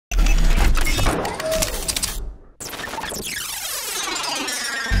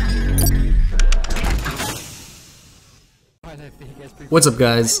What's up,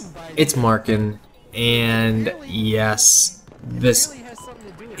 guys? It's Markin, and yes, this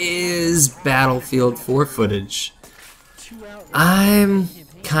is Battlefield 4 footage. I'm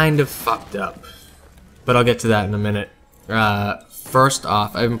kind of fucked up, but I'll get to that in a minute. First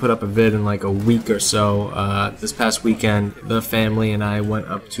off, I haven't put up a vid in like a week or so. This past weekend, the family and I went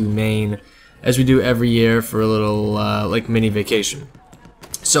up to Maine, as we do every year, for a little like mini vacation.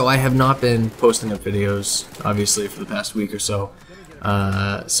 So I have not been posting up videos, obviously, for the past week or so.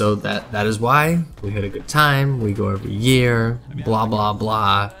 So that is why. We had a good time. We go every year. Blah blah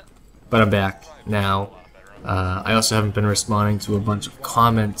blah. But I'm back now. I also haven't been responding to a bunch of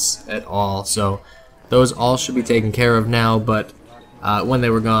comments at all. So those all should be taken care of now. But when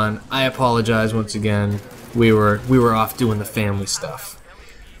they were gone, I apologize once again. We were off doing the family stuff.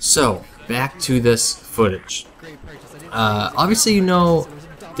 So back to this footage. Obviously, you know,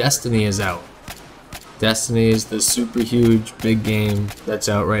 Destiny is out. Destiny is the super huge big game that's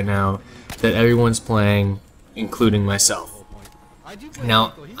out right now that everyone's playing, including myself.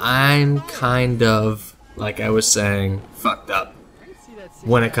 Now, I'm kind of, like I was saying, fucked up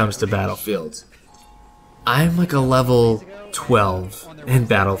when it comes to Battlefield. I'm like a level 12 in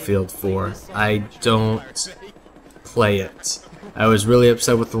Battlefield 4. I don't play it. I was really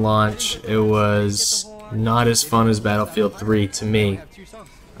upset with the launch. It was not as fun as Battlefield 3 to me.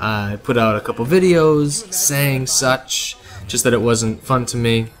 I put out a couple videos saying such, just that it wasn't fun to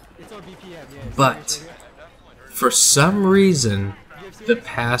me. But for some reason, the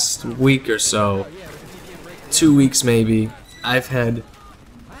past week or so, 2 weeks maybe, I've had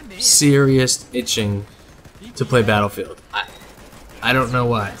serious itching to play Battlefield. I don't know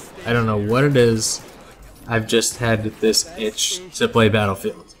why. I don't know what it is. I've just had this itch to play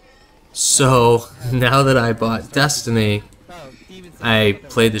Battlefield. So now that I bought Destiny, I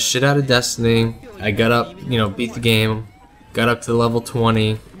played the shit out of Destiny. I got up, beat the game, got up to level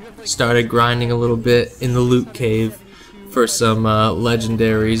 20, started grinding a little bit in the loot cave for some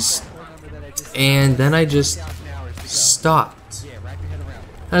legendaries, and then I just stopped.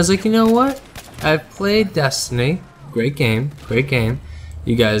 I was like, you know what? I've played Destiny. Great game, great game.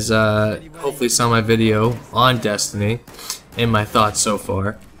 You guys hopefully saw my video on Destiny and my thoughts so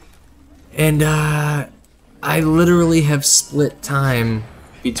far. And I literally have split time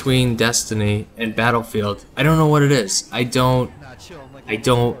between Destiny and Battlefield. I don't know what it is. I don't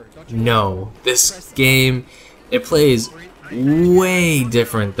know. This game, it plays way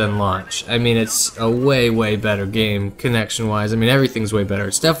different than launch. I mean, it's a way better game connection-wise. I mean, everything's way better.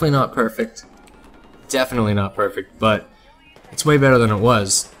 It's definitely not perfect. Definitely not perfect, but it's way better than it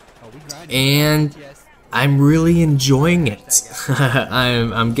was. And I'm really enjoying it.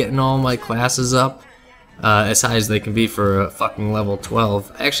 I'm getting all my classes up as high as they can be for a fucking level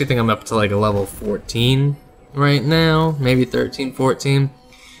 12. I actually think I'm up to like a level 14 right now, maybe 13, 14.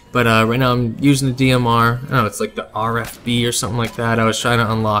 But right now I'm using the DMR. I don't know, it's like the RFB or something like that. I was trying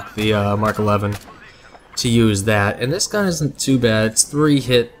to unlock the Mark 11 to use that, and this gun isn't too bad. It's 3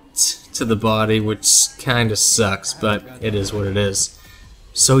 hits to the body, which kind of sucks, but it is what it is.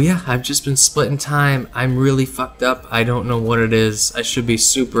 So yeah, I've just been splitting time. I'm really fucked up. I don't know what it is. I should be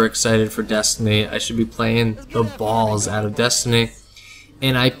super excited for Destiny. I should be playing the balls out of Destiny.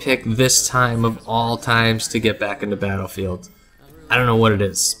 And I picked this time of all times to get back into Battlefield. I don't know what it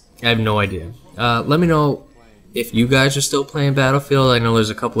is. I have no idea. Let me know if you guys are still playing Battlefield. I know there's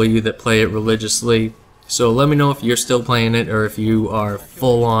a couple of you that play it religiously. So let me know if you're still playing it or if you are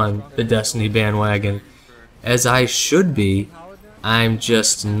full on the Destiny bandwagon. As I should be. I'm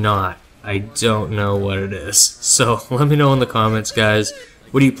just not. I don't know what it is. So let me know in the comments, guys.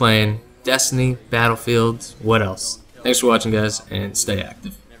 What are you playing? Destiny, Battlefield, what else? Thanks for watching, guys, and stay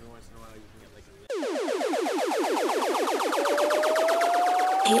active.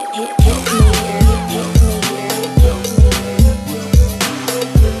 Hitmakers.